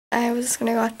I was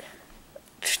gonna watch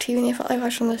TV and I felt like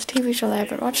watching this TV show that I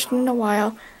haven't watched in a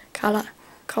while called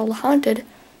Haunted,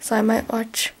 so I might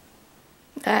watch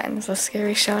that, and it's a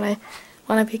scary show and I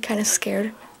want to be kind of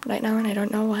scared right now and I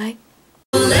don't know why.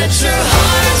 Let your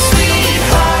heart,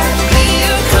 sweetheart, be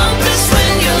your compass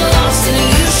when you're lost, and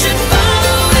you should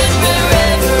follow it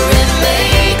wherever it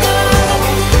may go.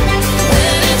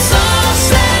 When it's all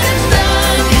said and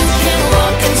done, you can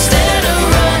walk instead of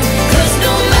run, 'cause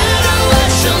no matter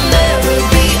what, you'll never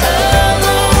be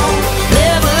alone.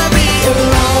 Never be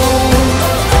alone.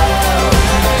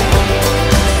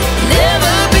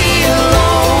 Never be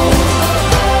alone.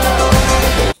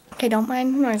 Okay, don't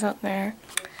mind the noise out there.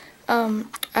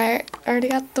 I already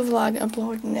got the vlog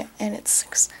uploaded and it's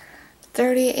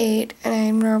 6:38 and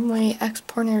I'm normally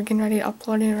exporting or getting ready to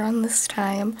upload it around this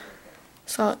time.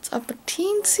 So it's up a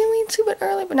teensy bit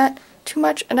early, but not too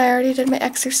much. And I already did my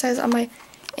exercise on my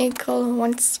ankle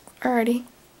once already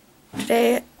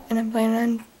today, and I'm planning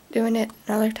on doing it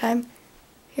another time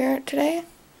here today.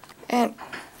 And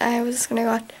I was gonna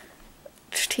watch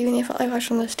TV and I felt like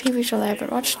watching this TV show that I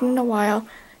haven't watched in a while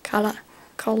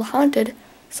called Haunted,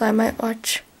 so I might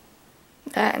watch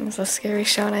that, and it's a scary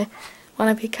show and I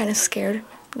want to be kind of scared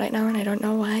right now and I don't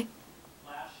know why.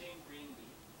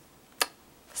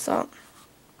 So,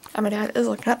 my dad is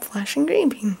looking up flashing green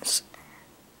beans.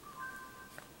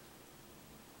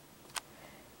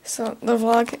 So the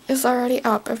vlog is already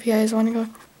up if you guys want to go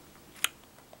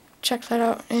check that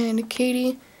out, and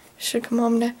Katie should come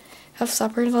home to have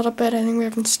supper in a little bit. I think we're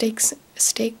having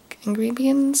steak and green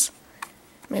beans,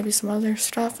 maybe some other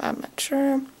stuff, I'm not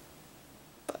sure.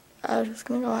 I was just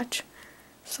gonna go watch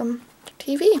some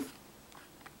TV.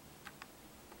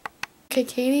 Okay,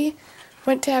 Katie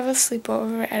went to have a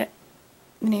sleepover at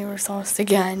the neighbor's house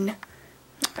again,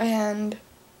 and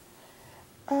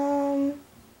I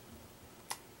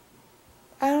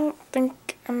don't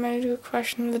think I'm gonna do a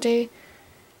question of the day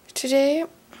today.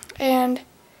 And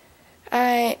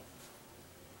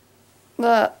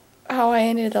how I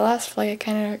ended the last vlog, I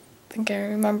kind of think I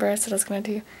remember. I said I was gonna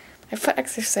do my foot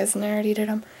exercise, and I already did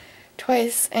them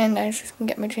twice, and I was just gonna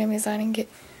get my jammies on and get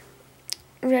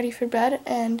ready for bed.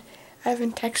 And I've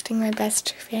been texting my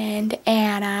best friend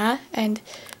Anna, and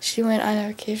she went on a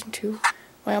vacation to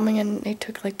Wyoming, and they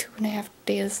took like 2.5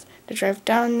 days to drive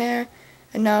down there,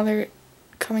 and now they're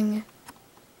coming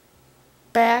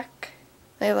back.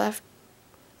 They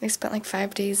spent like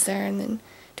 5 days there and then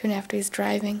 2.5 days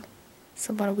driving,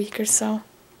 so about a week or so.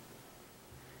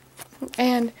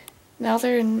 And now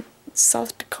they're in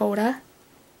South Dakota,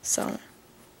 so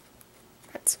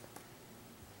that's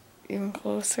even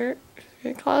closer.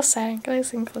 Close, I'm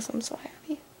so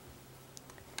happy.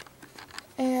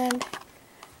 And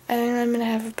I think I'm gonna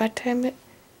have a bedtime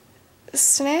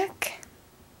snack,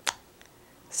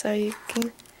 so you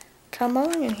can come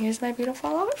along. And here's my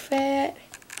beautiful outfit.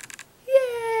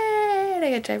 Yay! I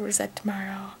get driver's ed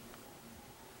tomorrow.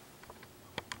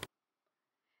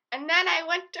 And then I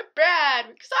went to bed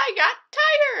because I got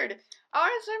tired.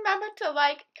 Always remember to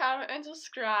like, comment, and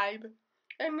subscribe.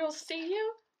 And we'll see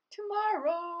you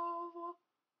tomorrow.